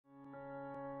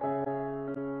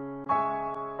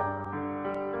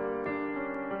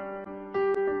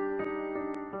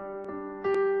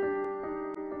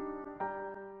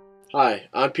Hi,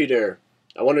 I'm Peter.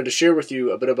 I wanted to share with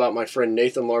you a bit about my friend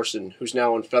Nathan Larson, who's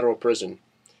now in federal prison.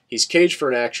 He's caged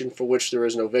for an action for which there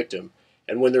is no victim,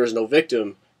 and when there is no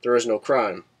victim, there is no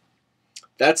crime.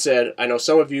 That said, I know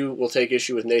some of you will take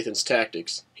issue with Nathan's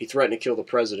tactics. He threatened to kill the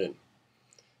president.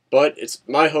 But it's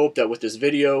my hope that with this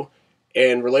video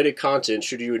and related content,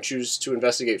 should you choose to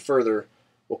investigate further,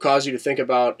 will cause you to think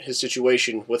about his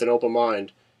situation with an open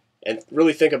mind and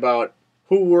really think about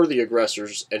who were the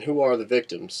aggressors and who are the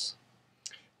victims.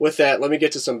 With that, let me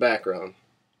get to some background.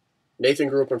 Nathan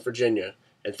grew up in Virginia,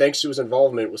 and thanks to his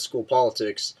involvement with school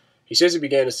politics, he says he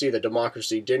began to see that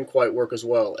democracy didn't quite work as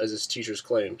well as his teachers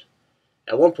claimed.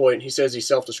 At one point, he says he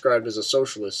self-described as a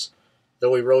socialist,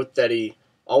 though he wrote that he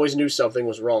always knew something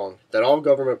was wrong, that all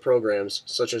government programs,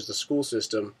 such as the school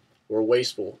system, were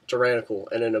wasteful, tyrannical,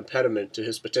 and an impediment to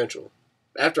his potential.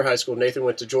 After high school, Nathan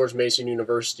went to George Mason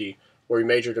University, where he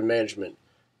majored in management.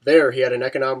 There, he had an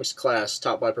economics class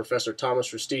taught by Professor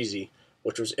Thomas Rustese,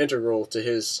 which was integral to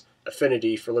his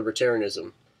affinity for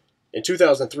libertarianism. In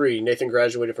 2003, Nathan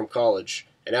graduated from college,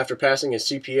 and after passing his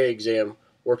CPA exam,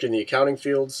 worked in the accounting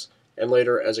fields and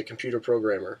later as a computer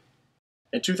programmer.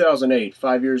 In 2008,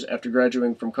 5 years after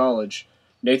graduating from college,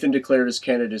 Nathan declared his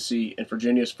candidacy in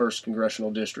Virginia's 1st Congressional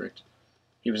District.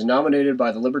 He was nominated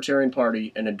by the Libertarian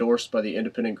Party and endorsed by the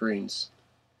Independent Greens.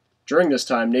 During this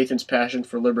time, Nathan's passion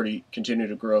for liberty continued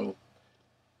to grow.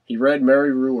 He read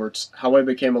Mary Ruwart's How I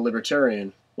Became a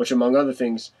Libertarian, which, among other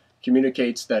things,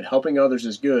 communicates that helping others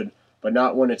is good, but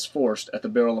not when it's forced at the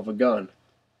barrel of a gun.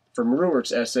 From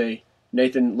Ruwart's essay,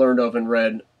 Nathan learned of and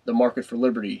read The Market for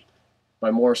Liberty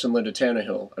by Morris and Linda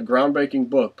Tannehill, a groundbreaking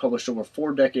book published over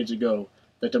 4 decades ago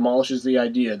that demolishes the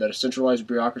idea that a centralized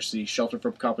bureaucracy sheltered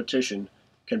from competition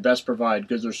can best provide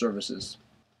goods or services.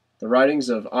 The writings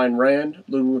of Ayn Rand,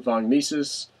 Ludwig von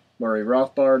Mises, Murray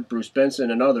Rothbard, Bruce Benson,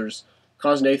 and others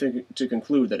caused Nathan to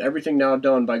conclude that everything now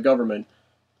done by government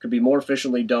could be more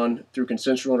efficiently done through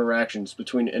consensual interactions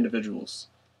between individuals.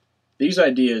 These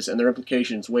ideas and their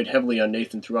implications weighed heavily on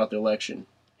Nathan throughout the election.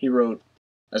 He wrote,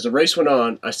 "As the race went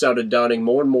on, I started doubting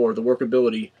more and more the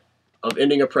workability of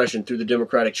ending oppression through the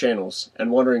democratic channels,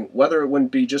 and wondering whether it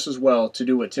wouldn't be just as well to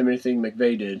do what Timothy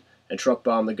McVeigh did and truck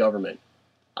bomb the government.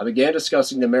 I began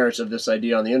discussing the merits of this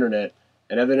idea on the internet,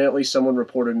 and evidently someone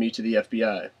reported me to the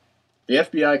FBI. The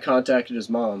FBI contacted his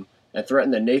mom and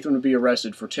threatened that Nathan would be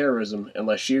arrested for terrorism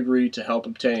unless she agreed to help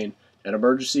obtain an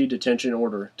emergency detention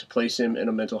order to place him in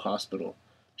a mental hospital.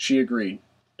 She agreed.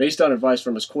 Based on advice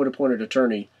from his court-appointed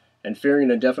attorney and fearing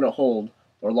an indefinite hold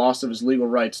or loss of his legal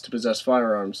rights to possess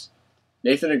firearms,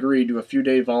 Nathan agreed to a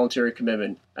few-day voluntary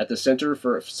commitment at the Center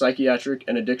for Psychiatric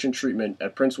and Addiction Treatment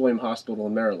at Prince William Hospital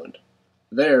in Maryland.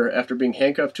 There, after being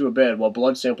handcuffed to a bed while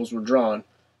blood samples were drawn,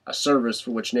 a service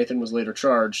for which Nathan was later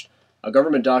charged, a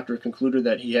government doctor concluded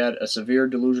that he had a severe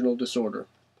delusional disorder.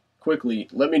 Quickly,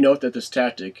 let me note that this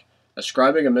tactic,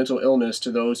 ascribing a mental illness to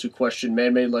those who question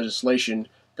man-made legislation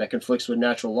that conflicts with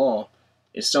natural law,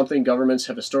 is something governments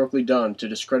have historically done to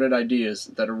discredit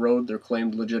ideas that erode their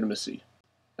claimed legitimacy.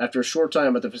 After a short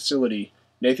time at the facility,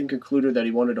 Nathan concluded that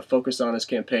he wanted to focus on his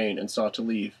campaign and sought to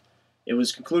leave. It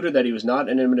was concluded that he was not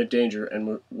in imminent danger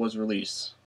and was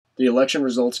released. The election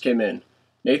results came in.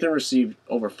 Nathan received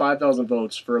over 5,000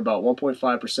 votes for about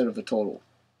 1.5% of the total.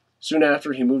 Soon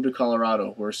after, he moved to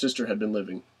Colorado, where his sister had been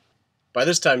living. By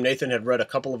this time, Nathan had read a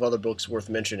couple of other books worth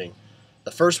mentioning.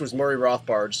 The first was Murray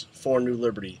Rothbard's For New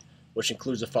Liberty, which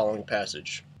includes the following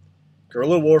passage.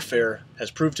 Guerrilla warfare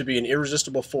has proved to be an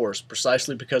irresistible force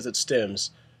precisely because it stems,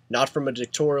 not from a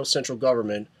dictatorial central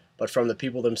government, but from the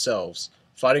people themselves,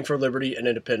 fighting for liberty and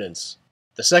independence.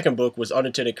 The second book was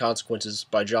Unintended Consequences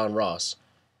by John Ross,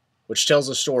 which tells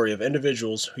the story of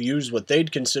individuals who used what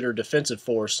they'd consider defensive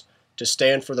force to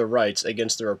stand for their rights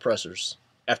against their oppressors.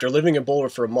 After living in Boulder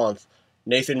for a month,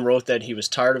 Nathan wrote that he was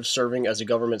tired of serving as a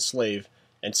government slave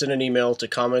and sent an email to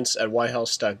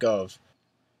comments@whitehouse.gov.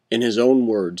 In his own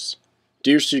words,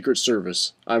 "Dear Secret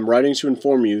Service, I am writing to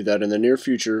inform you that in the near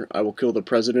future I will kill the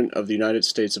President of the United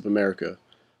States of America.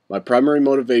 My primary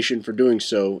motivation for doing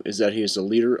so is that he is the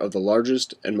leader of the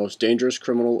largest and most dangerous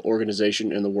criminal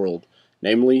organization in the world,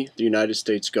 namely the United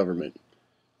States government.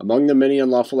 Among the many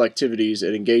unlawful activities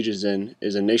it engages in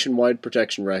is a nationwide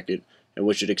protection racket in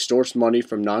which it extorts money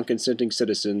from non-consenting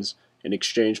citizens in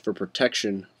exchange for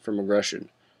protection from aggression.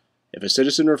 If a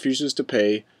citizen refuses to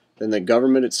pay, then the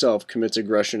government itself commits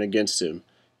aggression against him,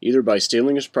 either by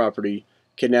stealing his property,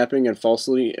 kidnapping and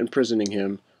falsely imprisoning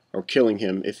him, or killing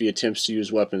him if he attempts to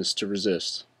use weapons to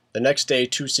resist." The next day,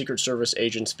 2 Secret Service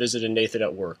agents visited Nathan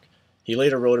at work. He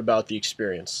later wrote about the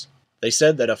experience. They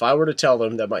said that if I were to tell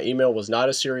them that my email was not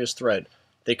a serious threat,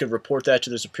 they could report that to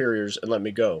their superiors and let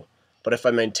me go. but if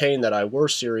I maintained that I were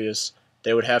serious,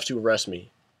 they would have to arrest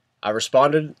me. I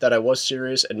responded that I was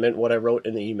serious and meant what I wrote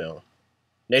in the email.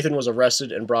 Nathan was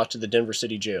arrested and brought to the Denver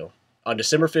City Jail. On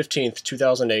December 15,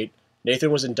 2008,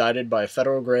 Nathan was indicted by a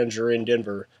federal grand jury in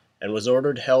Denver and was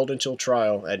ordered held until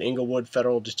trial at Inglewood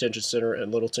Federal Detention Center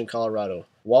in Littleton, Colorado.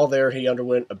 While there, he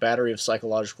underwent a battery of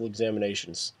psychological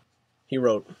examinations. He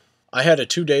wrote, "I had a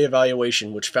 2-day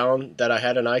evaluation which found that I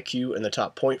had an IQ in the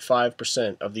top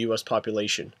 0.5% of the U.S.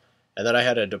 population, and that I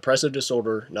had a depressive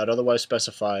disorder not otherwise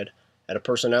specified, and a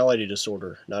personality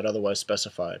disorder not otherwise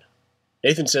specified."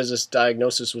 Nathan says this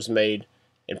diagnosis was made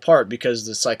in part because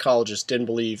the psychologist didn't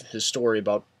believe his story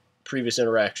about previous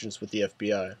interactions with the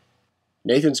FBI.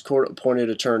 Nathan's court-appointed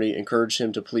attorney encouraged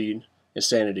him to plead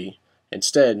insanity.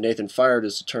 Instead, Nathan fired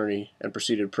his attorney and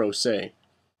proceeded pro se.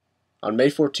 On May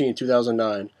 14,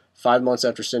 2009, 5 months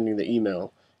after sending the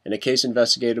email, in a case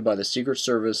investigated by the Secret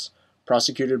Service,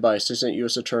 prosecuted by Assistant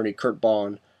U.S. Attorney Kurt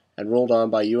Bond, and ruled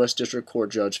on by U.S. District Court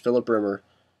Judge Philip Rimmer,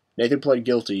 Nathan pled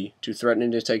guilty to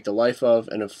threatening to take the life of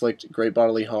and inflict great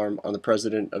bodily harm on the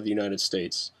President of the United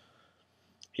States.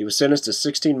 He was sentenced to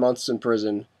 16 months in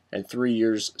prison and 3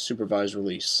 years supervised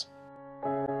release.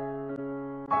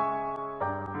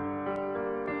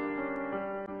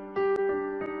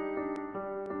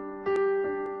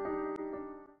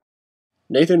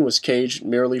 Nathan was caged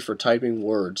merely for typing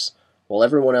words, while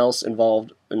everyone else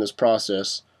involved in this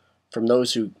process, from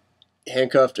those who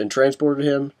handcuffed and transported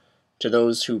him to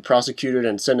those who prosecuted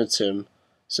and sentenced him,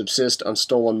 subsist on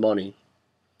stolen money.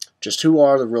 Just who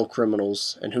are the real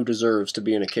criminals and who deserves to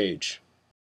be in a cage?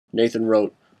 Nathan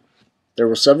wrote, "There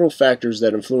were several factors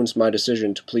that influenced my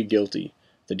decision to plead guilty.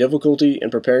 The difficulty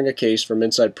in preparing a case from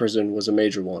inside prison was a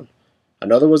major one.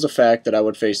 Another was the fact that I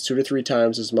would face 2 to 3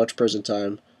 times as much prison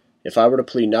time if I were to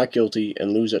plead not guilty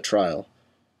and lose at trial.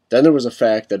 Then there was the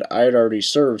fact that I had already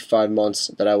served 5 months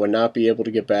that I would not be able to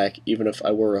get back even if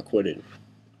I were acquitted."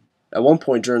 At one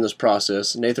point during this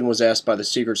process, Nathan was asked by the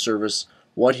Secret Service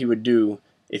what he would do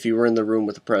if he were in the room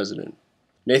with the president.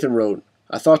 Nathan wrote,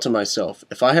 "I thought to myself,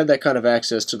 if I had that kind of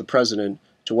access to the president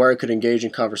to where I could engage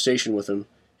in conversation with him,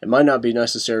 it might not be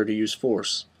necessary to use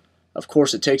force. Of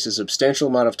course, it takes a substantial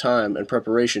amount of time and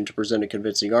preparation to present a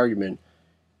convincing argument,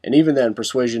 and even then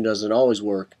persuasion doesn't always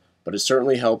work, but it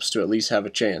certainly helps to at least have a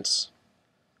chance."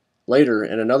 Later,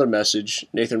 in another message,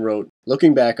 Nathan wrote,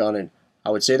 "Looking back on it, I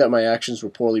would say that my actions were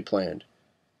poorly planned.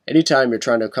 Anytime you're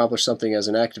trying to accomplish something as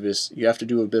an activist, you have to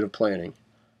do a bit of planning.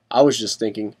 I was just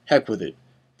thinking, heck with it.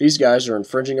 These guys are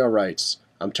infringing our rights.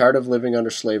 I'm tired of living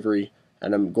under slavery,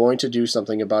 and I'm going to do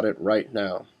something about it right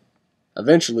now."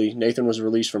 Eventually, Nathan was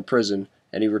released from prison,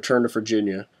 and he returned to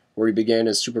Virginia, where he began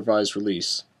his supervised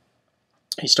release.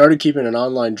 He started keeping an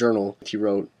online journal. He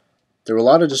wrote, "There were a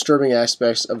lot of disturbing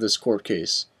aspects of this court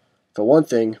case. For one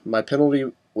thing, my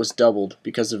penalty was doubled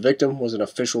because the victim was an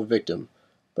official victim,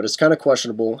 but it's kind of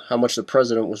questionable how much the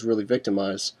president was really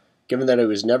victimized, given that he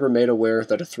was never made aware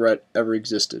that a threat ever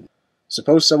existed.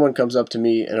 Suppose someone comes up to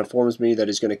me and informs me that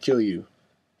he's going to kill you.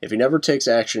 If he never takes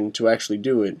action to actually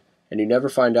do it, and you never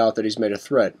find out that he's made a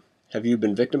threat, have you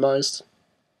been victimized?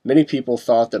 Many people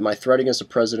thought that my threat against the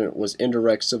president was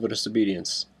indirect civil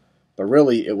disobedience, but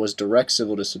really it was direct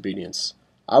civil disobedience.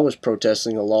 I was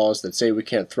protesting the laws that say we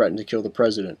can't threaten to kill the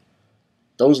president.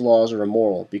 Those laws are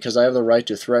immoral because I have the right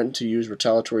to threaten to use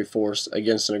retaliatory force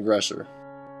against an aggressor."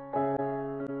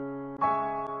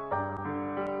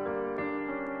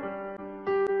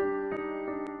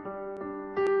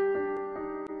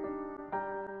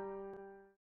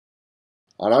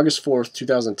 On August 4,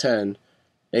 2010,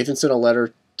 Nathan sent a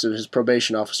letter to his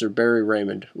probation officer Barry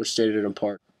Raymond, which stated in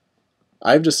part,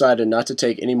 "I have decided not to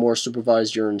take any more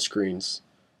supervised urine screens.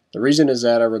 The reason is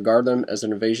that I regard them as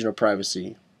an invasion of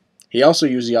privacy." He also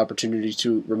used the opportunity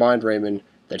to remind Raymond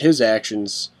that his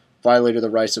actions violated the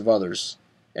rights of others,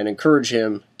 and encourage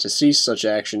him to cease such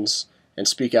actions and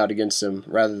speak out against them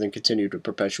rather than continue to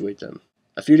perpetuate them.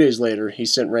 A few days later, he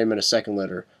sent Raymond a second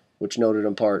letter, which noted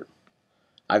in part,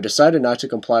 "I've decided not to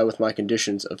comply with my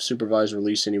conditions of supervised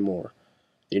release anymore.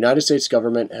 The United States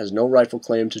government has no rightful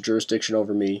claim to jurisdiction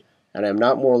over me, and I am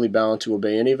not morally bound to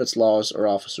obey any of its laws or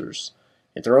officers.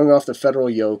 In throwing off the federal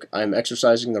yoke, I am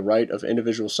exercising the right of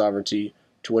individual sovereignty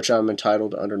to which I am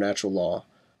entitled under natural law.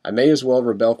 I may as well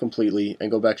rebel completely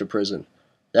and go back to prison.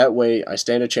 That way, I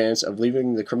stand a chance of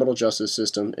leaving the criminal justice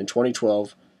system in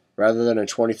 2012 rather than in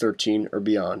 2013 or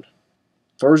beyond."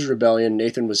 For his rebellion,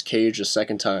 Nathan was caged a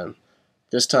second time,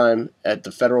 this time at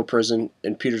the federal prison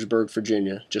in Petersburg,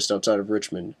 Virginia, just outside of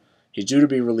Richmond. He's due to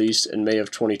be released in May of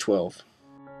 2012.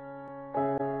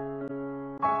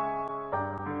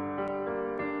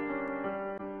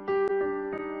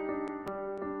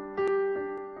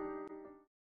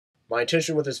 My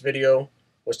intention with this video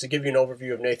was to give you an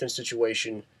overview of Nathan's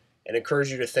situation and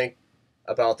encourage you to think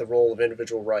about the role of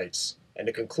individual rights, and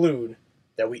to conclude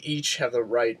that we each have the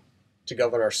right to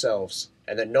govern ourselves,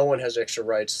 and that no one has extra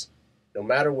rights no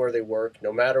matter where they work,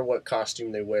 no matter what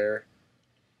costume they wear,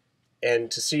 and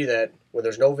to see that when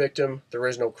there's no victim, there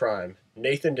is no crime.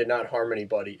 Nathan did not harm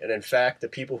anybody, and in fact, the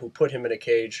people who put him in a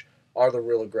cage are the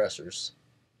real aggressors.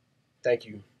 Thank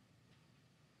you.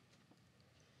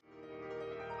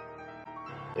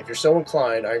 If you're so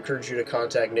inclined, I encourage you to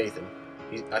contact Nathan.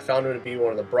 I found him to be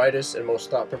one of the brightest and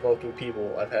most thought-provoking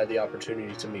people I've had the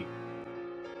opportunity to meet.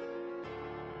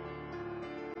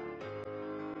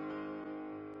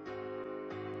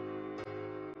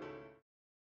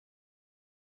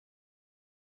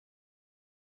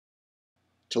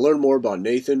 To learn more about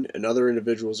Nathan and other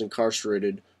individuals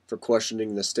incarcerated for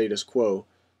questioning the status quo,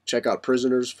 check out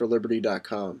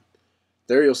prisonersforliberty.com.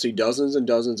 There you'll see dozens and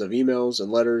dozens of emails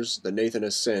and letters that Nathan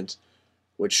has sent,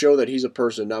 which show that he's a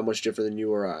person not much different than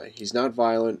you or I. He's not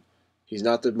violent, he's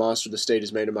not the monster the state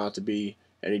has made him out to be,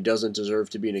 and he doesn't deserve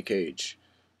to be in a cage.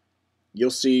 You'll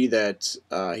see that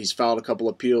he's filed a couple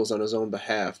appeals on his own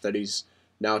behalf, that he's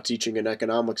now teaching an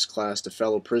economics class to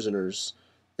fellow prisoners,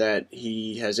 that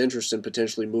he has interest in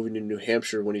potentially moving to New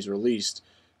Hampshire when he's released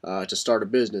to start a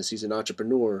business. He's an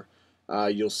entrepreneur.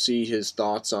 You'll see his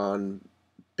thoughts on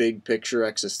big picture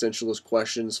existentialist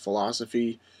questions,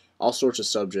 philosophy, all sorts of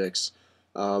subjects.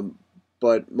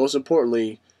 But most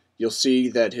importantly, you'll see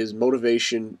that his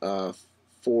motivation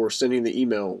for sending the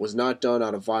email was not done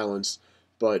out of violence,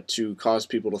 but to cause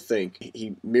people to think.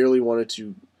 He merely wanted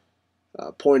to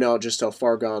point out just how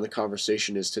far gone the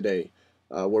conversation is today,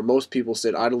 where most people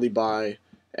sit idly by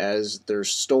as they're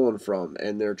stolen from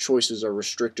and their choices are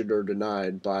restricted or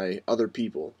denied by other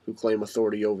people who claim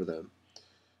authority over them.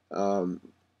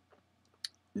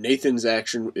 Nathan's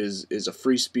action is a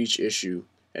free speech issue,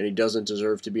 and he doesn't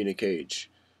deserve to be in a cage.